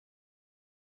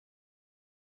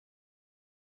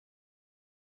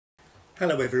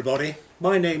Hello everybody,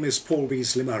 my name is Paul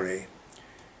Beasley Murray.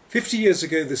 50 years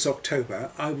ago this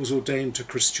October I was ordained to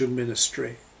Christian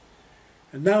ministry,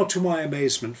 and now to my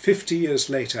amazement 50 years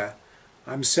later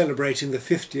I'm celebrating the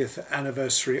 50th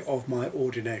anniversary of my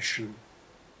ordination.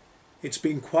 It's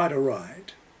been quite a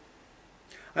ride.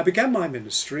 I began my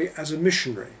ministry as a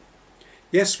missionary.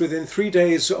 Yes, within 3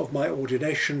 days of my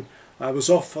ordination I was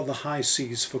off on the high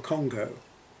seas for Congo.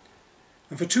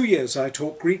 And for 2 years I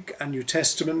taught Greek and New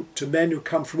Testament to men who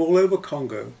come from all over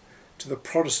Congo to the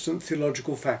Protestant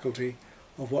theological faculty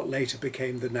of what later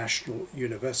became the National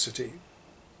University.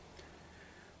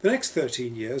 The next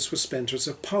 13 years were spent as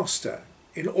a pastor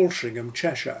in Altrincham,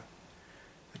 Cheshire,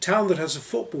 a town that has a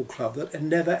football club that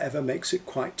never ever makes it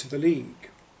quite to the league.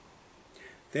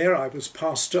 There I was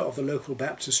pastor of the local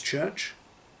Baptist church.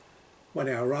 When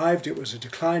I arrived it was a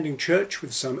declining church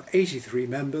with some 83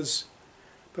 members.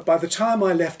 But by the time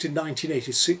I left in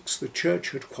 1986, the church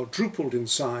had quadrupled in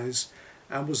size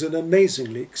and was an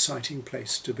amazingly exciting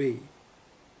place to be.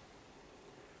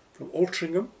 From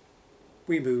Altrincham,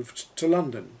 we moved to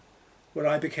London, where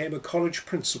I became a college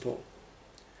principal.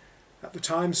 At the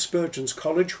time, Spurgeon's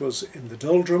College was in the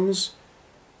doldrums,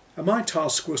 and my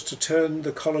task was to turn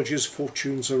the college's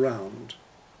fortunes around.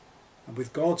 And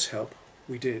with God's help,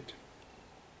 we did.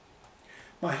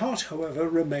 My heart, however,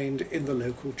 remained in the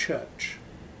local church.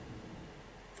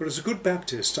 For as a good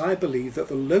Baptist, I believe that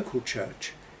the local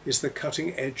church is the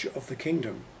cutting edge of the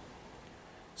kingdom.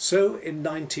 So in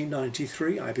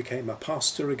 1993 I became a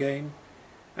pastor again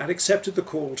and accepted the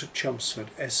call to Chelmsford,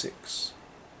 Essex.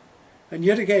 And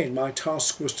yet again my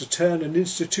task was to turn an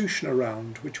institution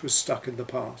around which was stuck in the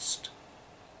past.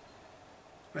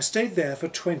 I stayed there for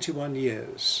 21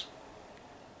 years.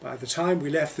 By the time we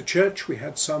left the church we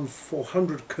had some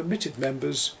 400 committed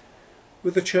members,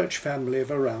 with a church family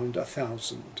of around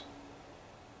 1,000.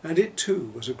 And it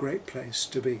too was a great place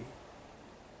to be.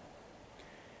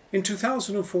 In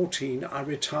 2014 I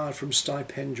retired from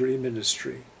stipendiary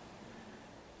ministry,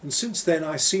 and since then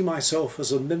I see myself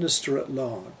as a minister at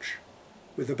large,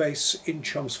 with a base in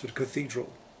Chelmsford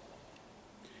Cathedral.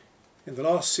 In the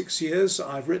last 6 years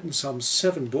I've written some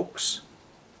 7 books,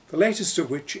 the latest of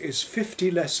which is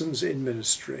 50 Lessons in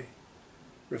Ministry,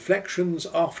 Reflections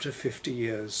after 50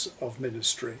 years of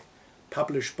ministry,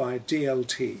 published by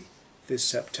DLT this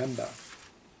September.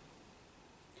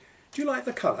 Do you like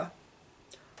the colour?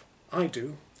 I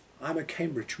do. I'm a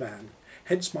Cambridge man,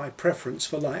 hence my preference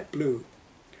for light blue.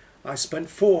 I spent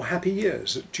 4 happy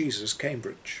years at Jesus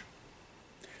Cambridge.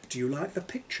 Do you like the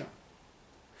picture?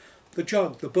 The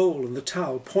jug, the bowl and the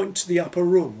towel point to the upper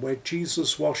room where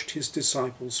Jesus washed his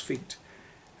disciples' feet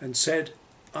and said,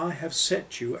 I have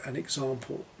set you an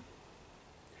example.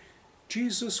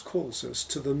 Jesus calls us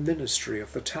to the ministry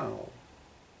of the towel.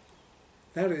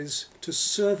 That is, to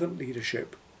servant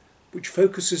leadership, which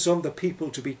focuses on the people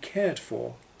to be cared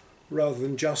for rather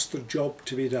than just the job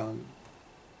to be done.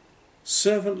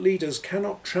 Servant leaders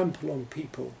cannot trample on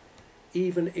people,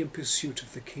 even in pursuit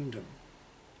of the kingdom.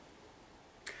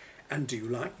 And do you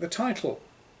like the title,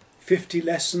 50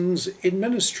 Lessons in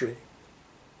Ministry?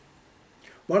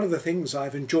 One of the things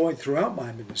I've enjoyed throughout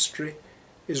my ministry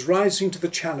is rising to the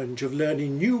challenge of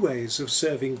learning new ways of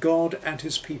serving God and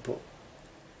his people.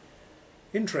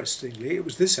 Interestingly, it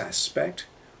was this aspect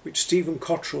which Stephen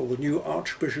Cottrell, the new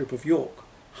Archbishop of York,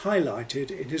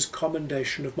 highlighted in his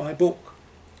commendation of my book.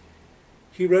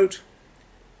 He wrote,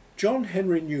 John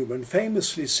Henry Newman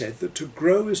famously said that to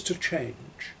grow is to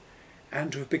change,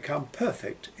 and to have become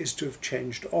perfect is to have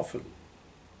changed often.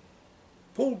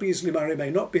 Paul Beasley Murray may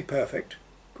not be perfect,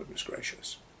 goodness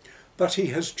gracious, but he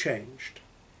has changed,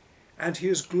 and he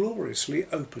is gloriously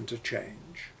open to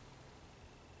change.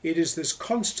 It is this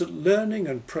constant learning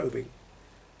and probing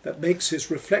that makes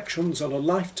his reflections on a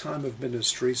lifetime of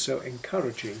ministry so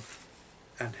encouraging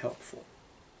and helpful.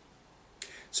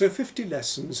 So 50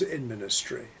 lessons in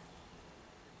ministry.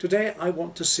 Today I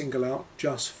want to single out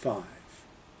just 5.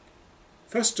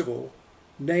 First of all,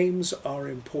 names are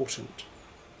important.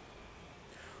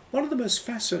 One of the most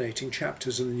fascinating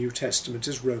chapters in the New Testament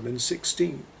is Romans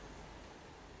 16.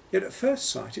 Yet at first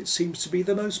sight it seems to be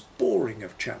the most boring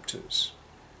of chapters,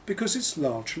 because it's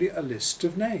largely a list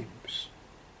of names.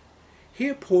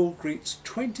 Here Paul greets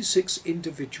 26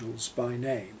 individuals by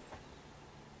name.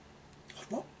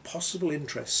 Of what possible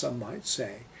interest, some might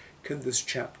say, can this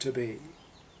chapter be?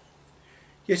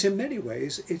 Yet in many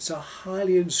ways it's a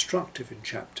highly instructive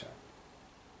chapter.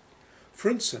 For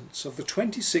instance, of the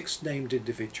 26 named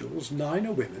individuals, 9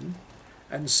 are women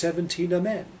and 17 are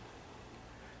men.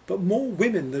 But more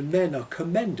women than men are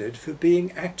commended for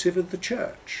being active in the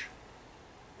church.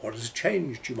 What has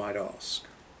changed, you might ask?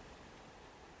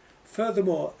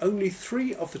 Furthermore, only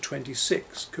 3 of the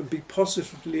 26 can be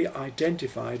positively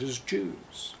identified as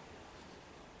Jews.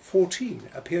 14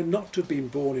 appear not to have been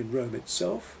born in Rome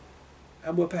itself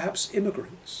and were perhaps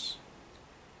immigrants.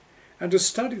 And to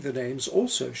study the names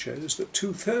also shows that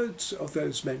 2/3 of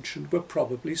those mentioned were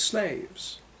probably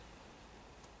slaves.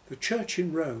 The church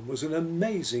in Rome was an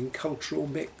amazing cultural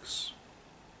mix.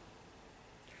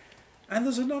 And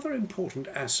there's another important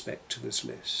aspect to this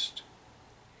list.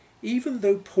 Even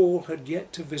though Paul had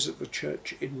yet to visit the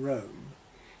church in Rome,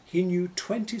 he knew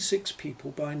 26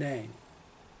 people by name.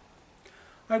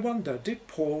 I wonder, did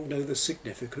Paul know the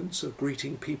significance of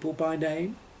greeting people by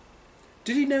name?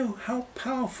 Did he know how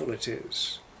powerful it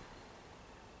is?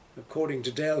 According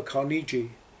to Dale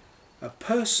Carnegie, a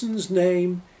person's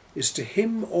name is to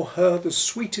him or her the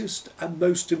sweetest and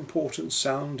most important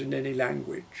sound in any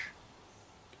language.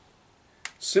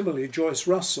 Similarly, Joyce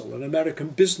Russell, an American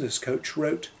business coach,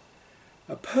 wrote,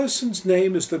 "A person's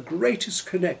name is the greatest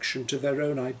connection to their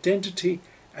own identity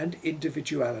and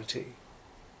individuality.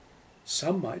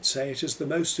 Some might say it is the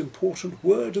most important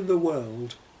word in the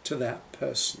world to that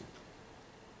person."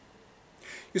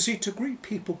 You see, to greet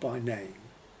people by name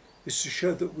is to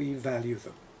show that we value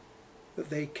them, that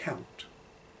they count.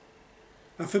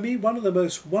 And for me, one of the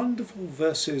most wonderful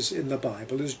verses in the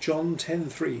Bible is John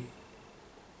 10:3,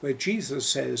 where Jesus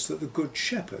says that the Good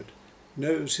Shepherd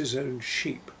knows his own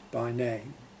sheep by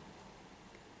name.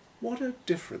 What a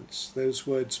difference those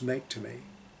words make to me.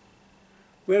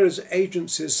 Whereas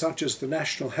agencies such as the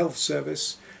National Health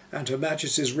Service and Her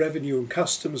Majesty's Revenue and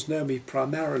Customs know me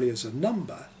primarily as a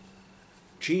number,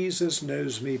 Jesus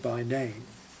knows me by name.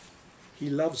 He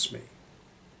loves me.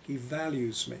 He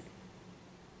values me.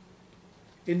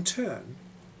 In turn,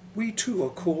 we too are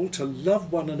called to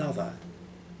love one another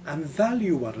and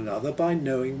value one another by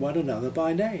knowing one another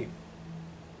by name.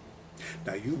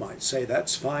 Now you might say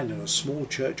that's fine in a small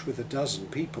church with 12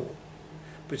 people,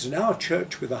 but in our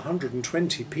church with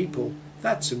 120 people,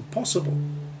 that's impossible.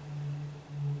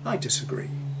 I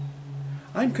disagree.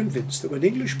 I'm convinced that when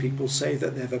English people say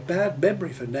that they have a bad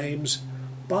memory for names,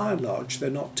 by and large they're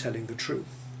not telling the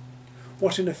truth.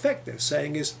 What in effect they're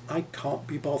saying is, I can't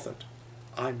be bothered.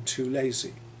 I'm too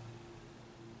lazy.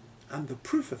 And the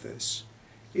proof of this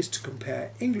is to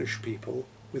compare English people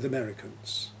with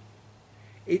Americans.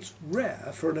 It's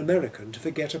rare for an American to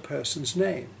forget a person's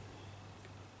name.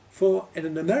 For in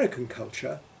an American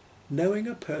culture, knowing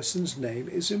a person's name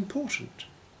is important.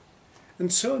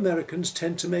 And so Americans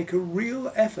tend to make a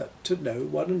real effort to know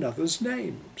one another's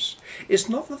names. It's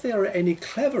not that they are any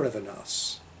cleverer than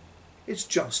us. It's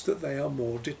just that they are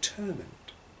more determined.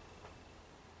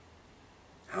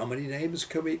 How many names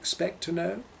can we expect to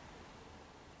know?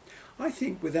 I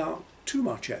think without too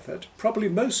much effort, probably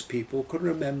most people can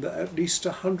remember at least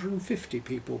 150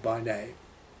 people by name.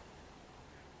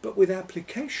 But with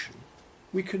application,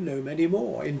 we can know many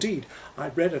more. Indeed, I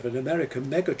read of an American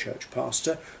megachurch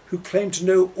pastor who claimed to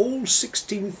know all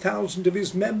 16,000 of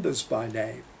his members by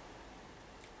name.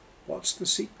 What's the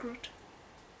secret?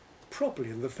 Probably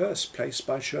in the first place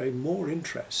by showing more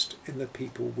interest in the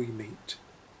people we meet.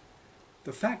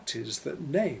 The fact is that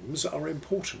names are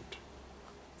important,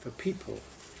 for people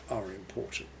are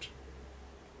important.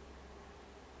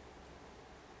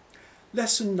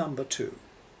 Lesson number 2.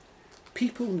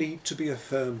 People need to be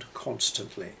affirmed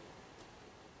constantly.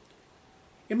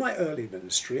 In my early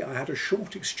ministry, I had a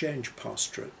short exchange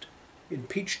pastorate in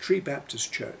Peachtree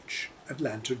Baptist Church,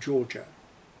 Atlanta, Georgia.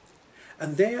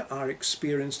 And there I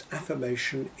experienced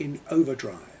affirmation in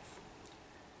overdrive.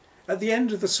 At the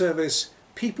end of the service,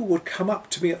 people would come up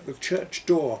to me at the church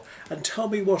door and tell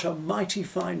me what a mighty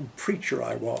fine preacher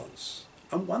I was.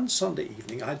 And one Sunday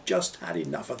evening, I'd just had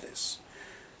enough of this.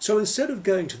 So instead of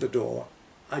going to the door,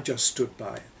 I just stood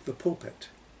by the pulpit.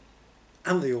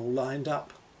 And they all lined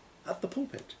up at the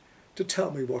pulpit to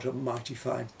tell me what a mighty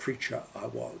fine preacher I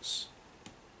was.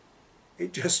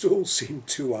 It just all seemed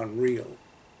too unreal.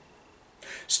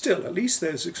 Still, at least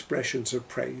those expressions of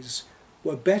praise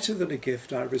were better than a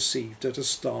gift I received at a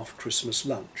staff Christmas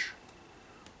lunch,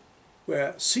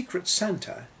 where Secret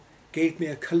Santa gave me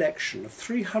a collection of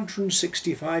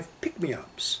 365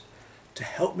 pick-me-ups to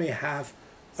help me have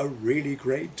a really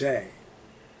great day.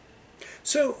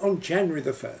 So on January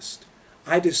the 1st,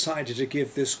 I decided to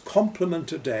give this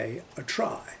compliment a day a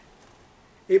try.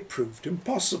 It proved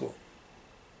impossible.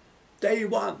 Day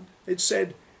 1, it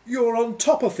said, "You're on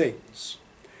top of things."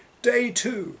 Day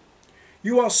 2,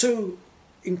 "You are so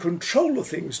in control of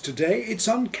things today, it's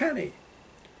uncanny."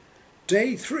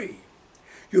 Day 3,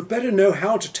 "You better know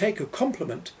how to take a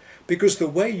compliment because the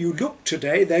way you look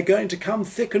today, they're going to come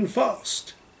thick and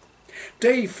fast."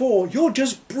 Day 4, you're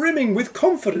just brimming with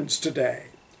confidence today.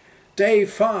 Day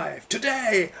 5,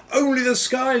 today, only the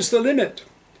sky's the limit.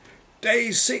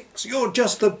 Day 6, you're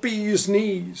just the bee's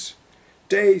knees.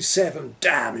 Day 7,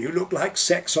 damn, you look like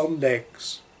sex on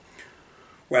legs.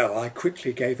 Well, I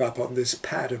quickly gave up on this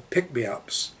pad of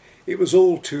pick-me-ups. It was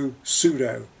all too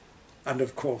pseudo, and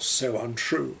of course so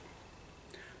untrue.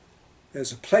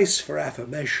 There's a place for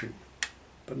affirmation,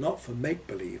 but not for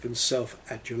make-believe and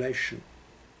self-adulation.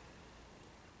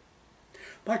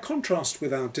 By contrast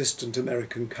with our distant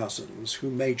American cousins who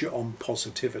major on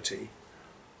positivity,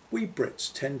 we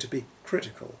Brits tend to be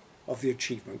critical of the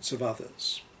achievements of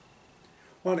others.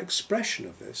 One expression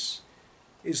of this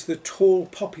is the tall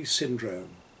poppy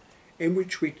syndrome, in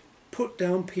which we put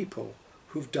down people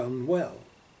who've done well.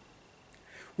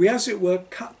 We, as it were,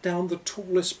 cut down the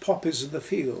tallest poppies in the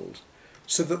field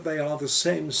so that they are the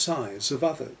same size of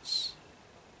others.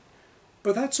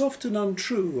 But that's often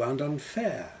untrue and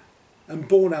unfair, and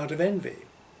born out of envy.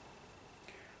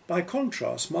 By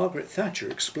contrast, Margaret Thatcher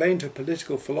explained her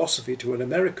political philosophy to an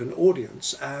American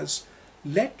audience as,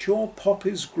 "Let your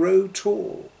poppies grow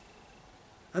tall."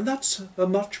 And that's a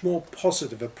much more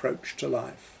positive approach to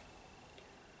life.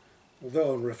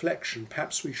 Although on reflection,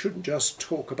 perhaps we shouldn't just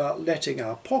talk about letting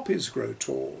our poppies grow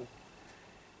tall.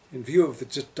 In view of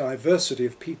the diversity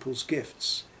of people's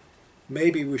gifts,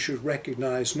 maybe we should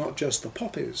recognise not just the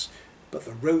poppies, but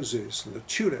the roses and the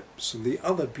tulips and the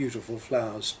other beautiful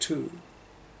flowers too.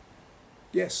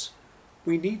 Yes,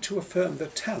 we need to affirm the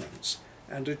talents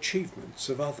and achievements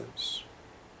of others.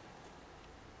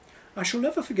 I shall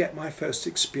never forget my first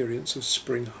experience of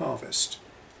Spring Harvest,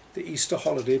 the Easter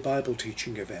holiday Bible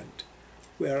teaching event,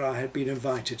 where I had been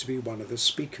invited to be one of the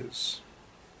speakers.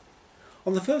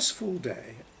 On the first full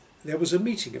day, there was a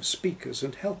meeting of speakers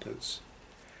and helpers,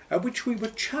 at which we were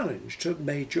challenged to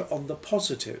major on the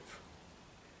positive.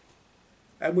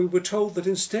 And we were told that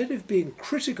instead of being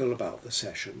critical about the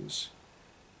sessions,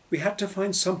 we had to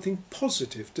find something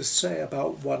positive to say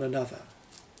about one another.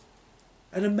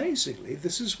 And amazingly,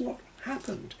 this is what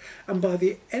happened. And by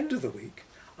the end of the week,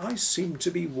 I seemed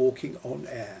to be walking on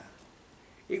air.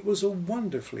 It was a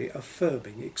wonderfully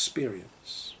affirming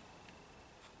experience.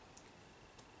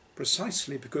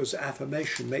 Precisely because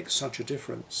affirmation makes such a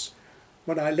difference,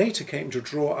 when I later came to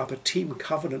draw up a team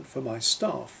covenant for my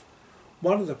staff,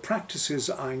 one of the practices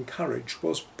I encouraged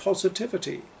was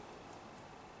positivity.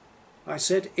 I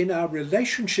said, in our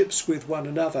relationships with one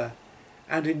another,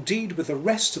 and indeed with the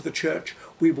rest of the church,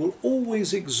 we will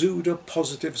always exude a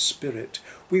positive spirit.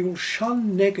 We will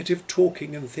shun negative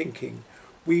talking and thinking.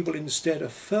 We will instead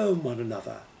affirm one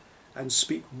another and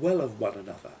speak well of one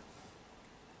another.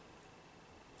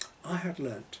 I had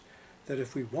learnt that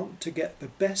if we want to get the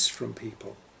best from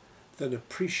people, then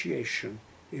appreciation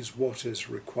is what is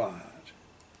required.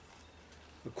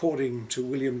 According to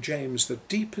William James, the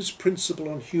deepest principle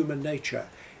on human nature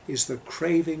is the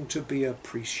craving to be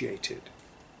appreciated.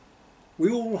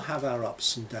 We all have our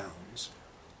ups and downs.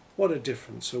 What a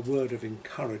difference a word of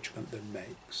encouragement then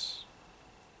makes.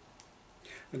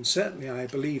 And certainly I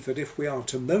believe that if we are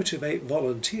to motivate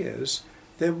volunteers,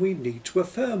 then we need to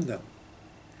affirm them.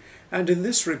 And in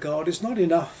this regard, it's not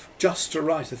enough just to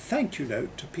write a thank you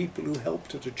note to people who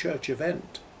helped at a church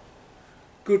event.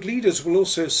 Good leaders will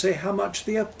also say how much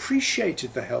they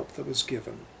appreciated the help that was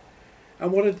given,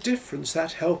 and what a difference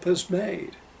that help has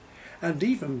made. And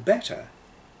even better,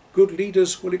 good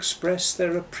leaders will express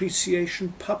their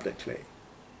appreciation publicly.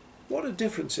 What a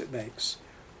difference it makes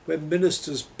when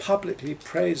ministers publicly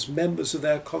praise members of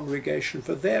their congregation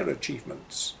for their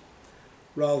achievements,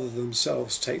 rather than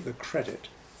themselves take the credit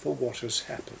for what has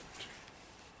happened.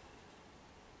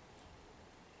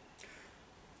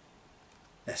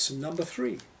 Lesson number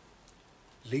 3.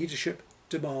 Leadership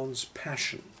demands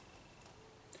passion.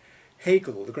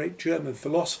 Hegel, the great German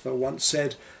philosopher, once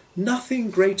said,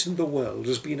 "Nothing great in the world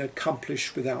has been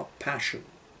accomplished without passion.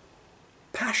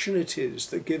 Passion it is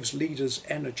that gives leaders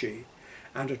energy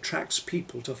and attracts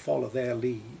people to follow their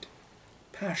lead.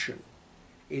 Passion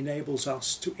enables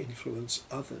us to influence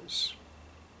others."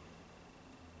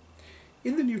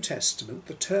 In the New Testament,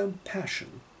 the term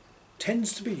passion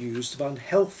tends to be used of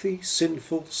unhealthy,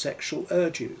 sinful sexual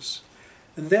urges,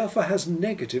 and therefore has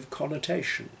negative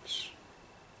connotations.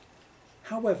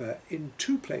 However, in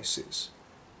 2 places,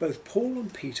 both Paul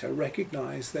and Peter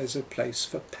recognise there's a place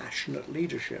for passionate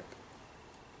leadership.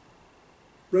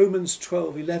 Romans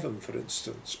 12:11, for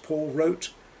instance, Paul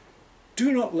wrote,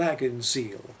 "Do not lag in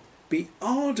zeal, be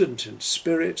ardent in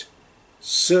spirit,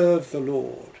 serve the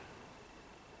Lord."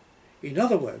 In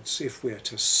other words, if we are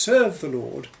to serve the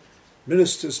Lord,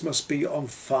 ministers must be on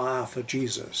fire for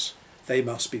Jesus. They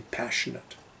must be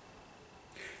passionate.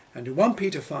 And in 1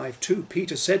 Peter 5:2,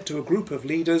 Peter said to a group of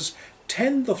leaders,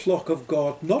 "Tend the flock of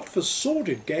God not for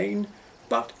sordid gain,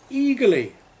 but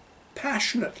eagerly,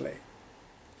 passionately."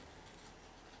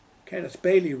 Kenneth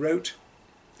Bailey wrote,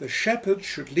 "The shepherds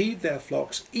should lead their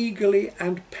flocks eagerly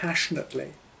and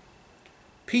passionately."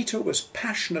 Peter was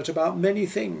passionate about many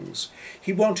things.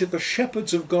 He wanted the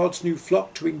shepherds of God's new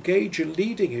flock to engage in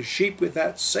leading his sheep with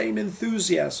that same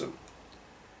enthusiasm.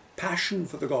 Passion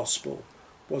for the gospel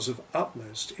was of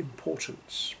utmost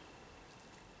importance.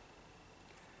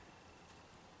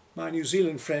 My New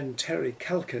Zealand friend Terry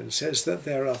Calkin says that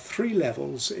there are 3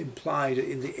 levels implied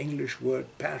in the English word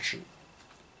passion.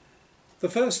 The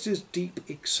first is deep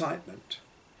excitement.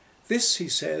 This, he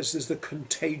says, is the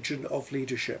contagion of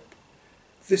leadership.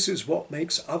 This is what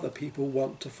makes other people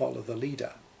want to follow the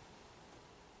leader.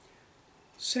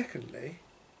 Secondly,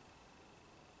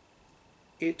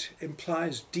 it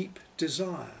implies deep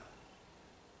desire.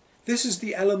 This is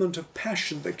the element of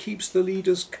passion that keeps the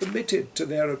leaders committed to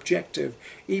their objective,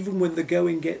 even when the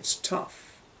going gets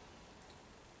tough.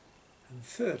 And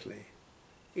thirdly,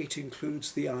 it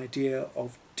includes the idea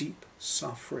of deep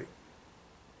suffering.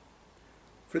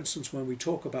 For instance, when we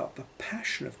talk about the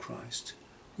passion of Christ,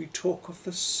 we talk of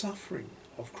the suffering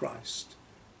of Christ,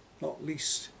 not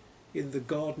least in the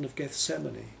Garden of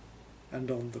Gethsemane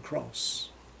and on the cross.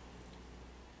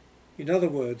 In other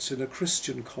words, in a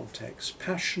Christian context,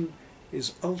 passion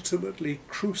is ultimately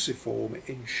cruciform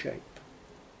in shape.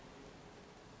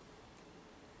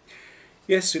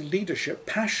 Yes, in leadership,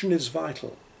 passion is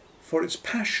vital, for it's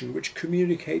passion which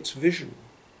communicates vision.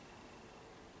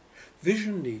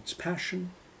 Vision needs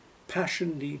passion,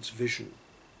 passion needs vision.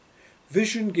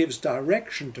 Vision gives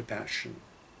direction to passion,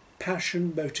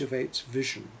 passion motivates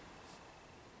vision.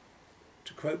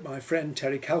 To quote my friend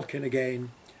Terry Calkin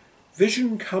again,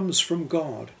 "Vision comes from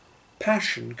God,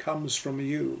 passion comes from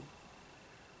you.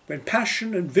 When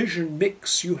passion and vision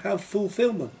mix, you have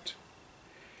fulfillment.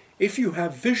 If you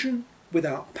have vision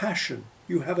without passion,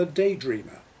 you have a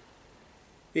daydreamer.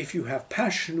 If you have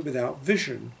passion without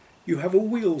vision, you have a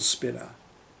wheel spinner,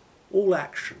 all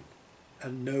action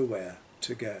and nowhere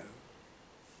to go."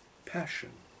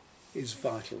 Passion is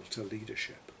vital to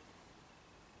leadership.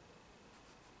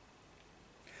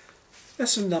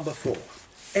 Lesson number 4.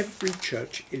 Every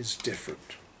church is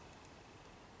different.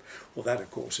 Well, that, of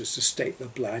course, is to state the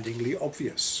blindingly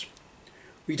obvious.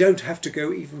 We don't have to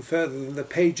go even further than the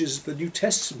pages of the New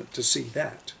Testament to see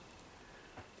that.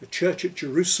 The church at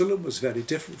Jerusalem was very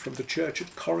different from the church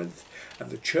at Corinth, and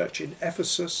the church in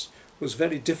Ephesus was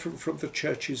very different from the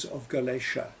churches of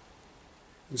Galatia.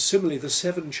 And similarly, the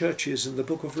 7 churches in the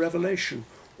book of Revelation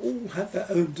all had their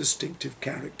own distinctive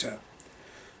character.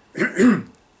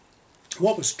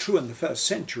 What was true in the 1st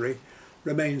century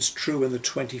remains true in the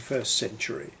 21st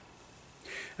century.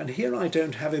 And here I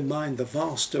don't have in mind the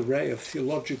vast array of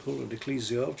theological and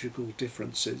ecclesiological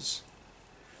differences,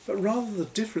 but rather the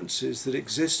differences that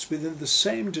exist within the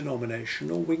same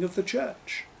denomination or wing of the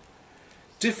church.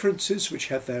 Differences which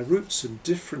have their roots in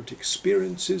different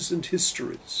experiences and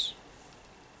histories.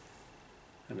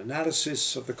 An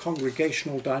analysis of the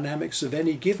congregational dynamics of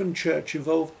any given church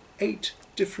involved 8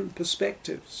 different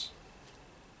perspectives.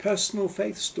 Personal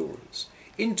faith stories,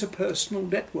 interpersonal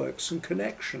networks and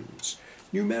connections,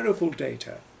 numerical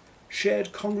data,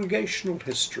 shared congregational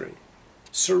history,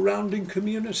 surrounding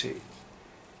community,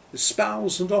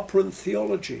 espouse and operant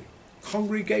theology,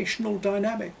 congregational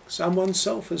dynamics, and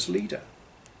oneself as leader.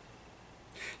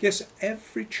 Yes,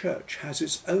 every church has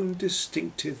its own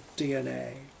distinctive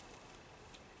DNA.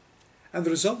 And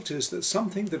the result is that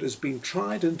something that has been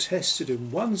tried and tested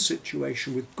in one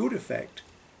situation with good effect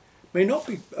may not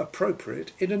be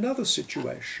appropriate in another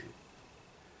situation.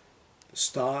 The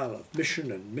style of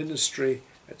mission and ministry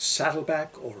at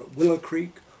Saddleback or at Willow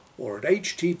Creek or at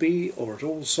HTB or at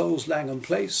All Souls Langham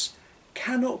Place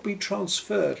cannot be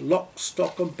transferred lock,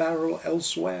 stock and barrel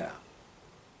elsewhere.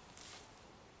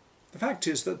 The fact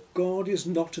is that God is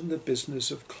not in the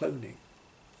business of cloning,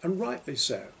 and rightly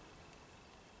so.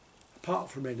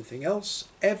 Apart from anything else,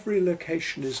 every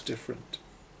location is different.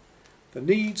 The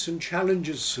needs and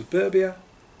challenges of suburbia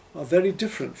are very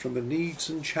different from the needs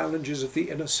and challenges of the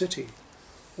inner city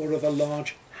or of a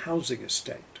large housing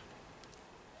estate.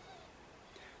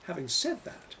 Having said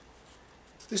that,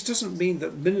 this doesn't mean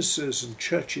that ministers and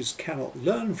churches cannot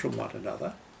learn from one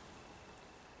another.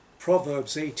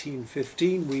 Proverbs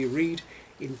 18:15 we read,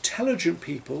 "Intelligent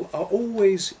people are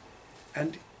always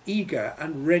and eager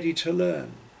and ready to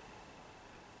learn."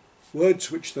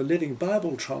 Words which the Living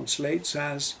Bible translates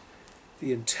as,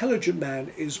 "The intelligent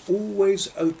man is always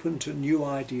open to new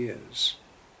ideas.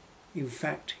 In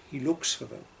fact, he looks for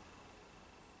them."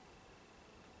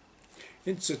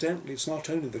 Incidentally, it's not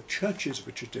only the churches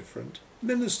which are different,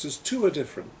 ministers too are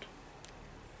different.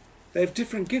 They have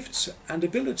different gifts and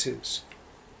abilities.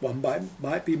 One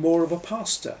might be more of a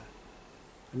pastor,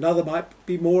 another might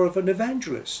be more of an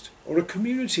evangelist or a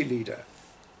community leader.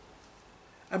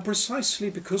 And precisely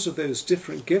because of those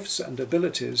different gifts and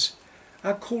abilities,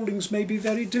 our callings may be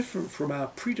very different from our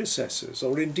predecessors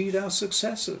or indeed our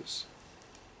successors.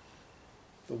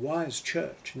 The wise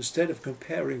church, instead of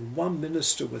comparing one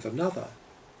minister with another,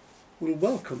 will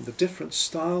welcome the different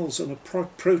styles and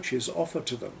approaches offered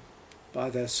to them by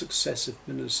their successive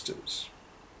ministers.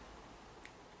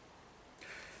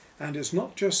 And it's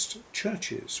not just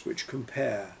churches which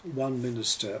compare one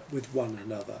minister with one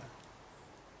another.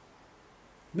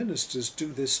 Ministers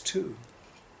do this too.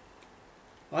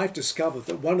 I've discovered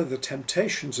that one of the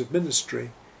temptations of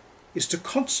ministry is to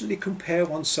constantly compare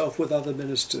oneself with other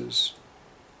ministers,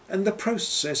 and in the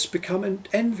process become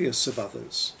envious of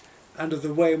others and of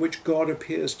the way in which God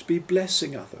appears to be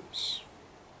blessing others.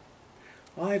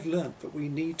 I've learnt that we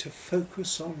need to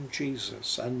focus on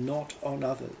Jesus and not on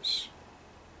others.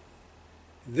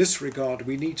 In this regard,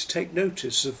 we need to take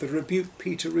notice of the rebuke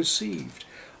Peter received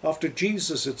after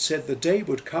Jesus had said the day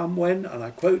would come when, and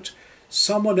I quote,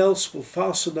 "someone else will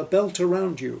fasten a belt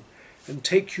around you and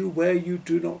take you where you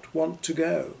do not want to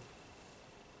go."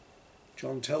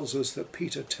 John tells us that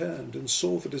Peter turned and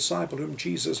saw the disciple whom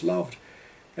Jesus loved,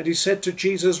 and he said to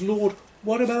Jesus, "Lord,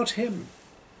 what about him?"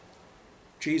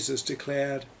 Jesus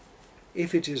declared,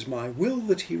 "If it is my will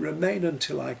that he remain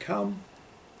until I come,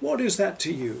 what is that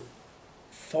to you?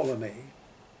 Follow me."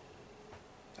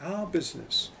 Our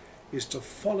business is to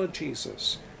follow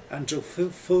Jesus and to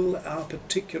fulfill our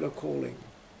particular calling,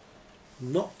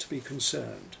 not to be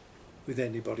concerned with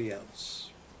anybody else.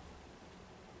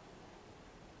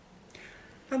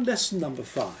 And lesson number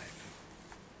 5.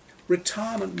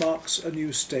 Retirement marks a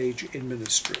new stage in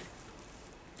ministry.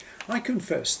 I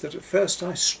confess that at first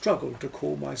I struggled to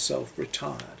call myself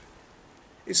retired.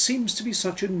 It seems to be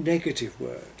such a negative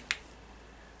word.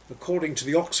 According to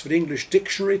the Oxford English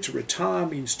Dictionary, to retire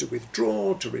means to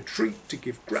withdraw, to retreat, to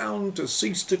give ground, to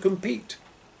cease to compete.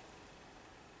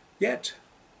 Yet,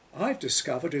 I've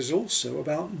discovered it is also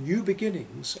about new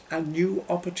beginnings and new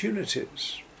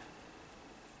opportunities.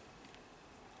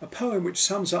 A poem which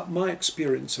sums up my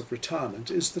experience of retirement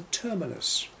is The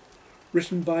Terminus,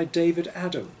 written by David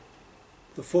Adam,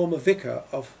 the former vicar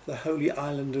of the holy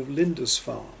island of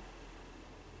Lindisfarne.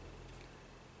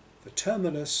 The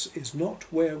terminus is not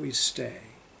where we stay.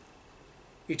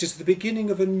 It is the beginning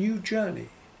of a new journey.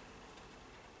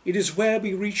 It is where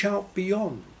we reach out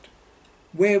beyond,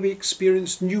 where we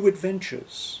experience new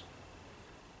adventures.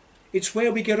 It's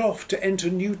where we get off to enter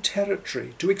new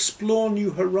territory, to explore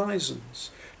new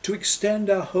horizons, to extend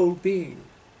our whole being.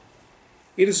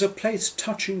 It is a place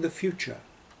touching the future.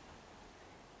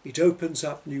 It opens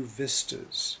up new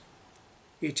vistas.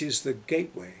 It is the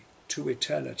gateway to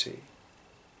eternity.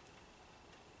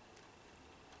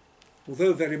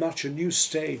 Although very much a new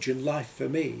stage in life for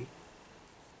me,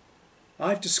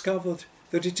 I've discovered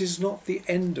that it is not the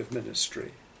end of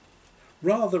ministry.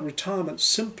 Rather, retirement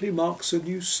simply marks a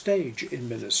new stage in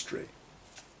ministry.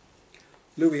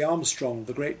 Louis Armstrong,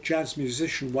 the great jazz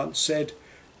musician, once said,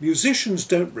 "Musicians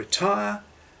don't retire,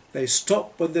 they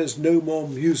stop when there's no more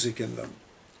music in them."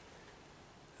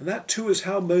 And that too is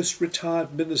how most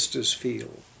retired ministers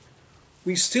feel.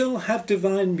 We still have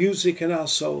divine music in our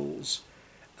souls,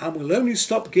 and we'll only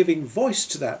stop giving voice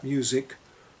to that music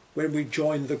when we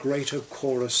join the greater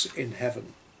chorus in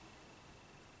heaven.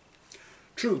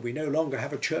 True, we no longer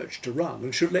have a church to run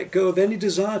and should let go of any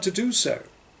desire to do so.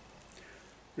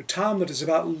 Retirement is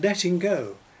about letting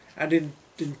go and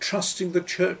entrusting the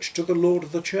church to the Lord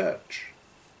of the church.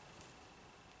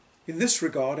 In this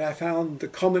regard, I found the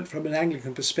comment from an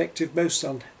Anglican perspective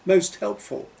most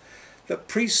helpful, that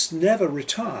priests never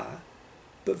retire,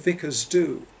 but vicars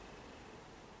do.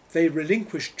 They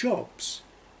relinquish jobs,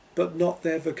 but not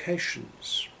their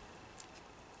vocations.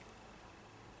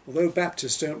 Although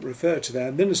Baptists don't refer to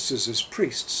their ministers as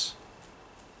priests,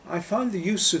 I find the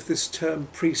use of this term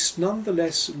priest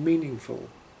nonetheless meaningful.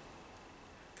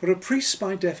 For a priest,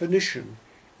 by definition,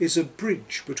 is a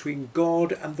bridge between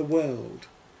God and the world.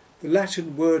 The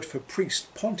Latin word for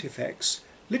priest, pontifex,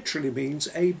 literally means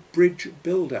a bridge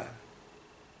builder.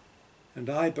 And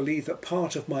I believe that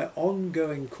part of my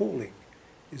ongoing calling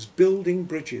is building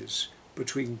bridges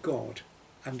between God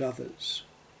and others.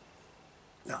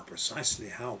 Now, precisely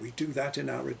how we do that in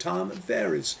our retirement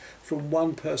varies from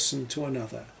one person to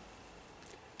another.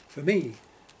 For me,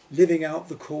 living out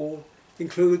the call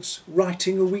includes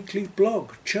writing a weekly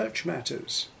blog, Church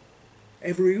Matters,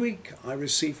 Every week I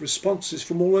receive responses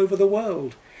from all over the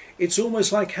world. It's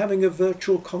almost like having a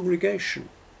virtual congregation,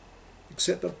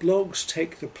 except that blogs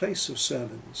take the place of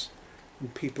sermons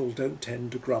and people don't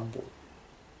tend to grumble.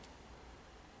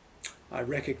 I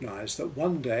recognise that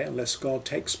one day, unless God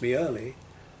takes me early,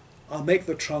 I'll make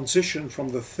the transition from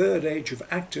the third age of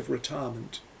active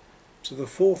retirement to the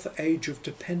fourth age of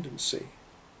dependency.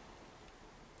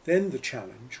 Then the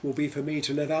challenge will be for me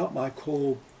to live out my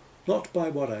call not by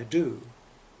what I do,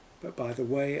 but by the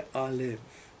way I live.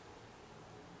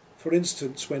 For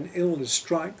instance, when illness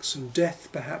strikes and death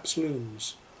perhaps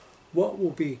looms, what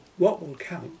will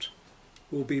count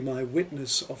will be my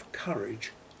witness of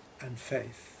courage and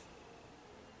faith.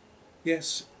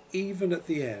 Yes, even at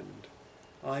the end,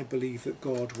 I believe that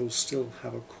God will still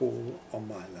have a call on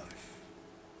my life.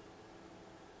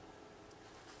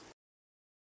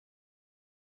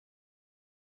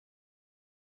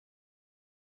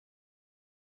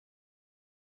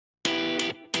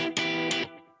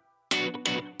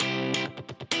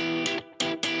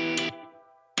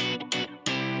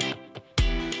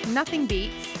 Nothing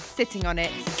beats sitting on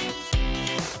it,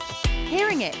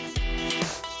 hearing it,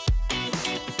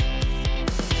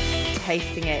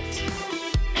 tasting it,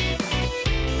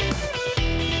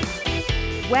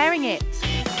 wearing it,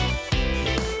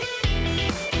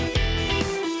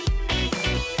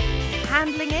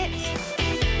 handling it,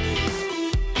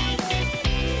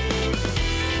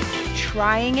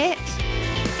 trying it,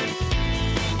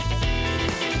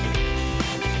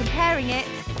 comparing it.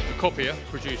 The copier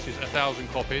produces 1,000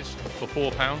 copies for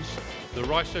 £4. The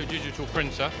Riso digital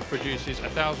printer produces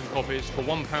 1,000 copies for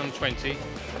 £1.20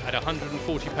 at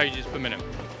 140 pages per minute.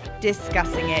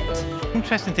 Discussing it. The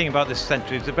interesting thing about this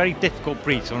centre is it's a very difficult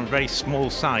breed on a very small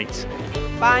site.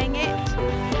 Buying it.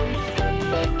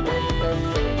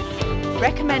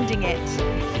 Recommending it.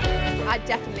 I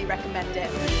definitely recommend it.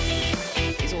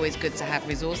 It's always good to have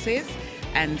resources,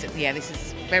 and yeah, this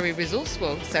is very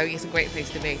resourceful, so it's a great place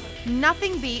to be.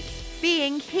 Nothing beats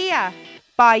being here.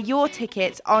 Buy your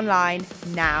tickets online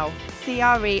now.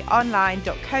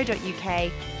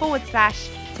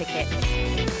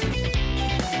 creonline.co.uk/tickets.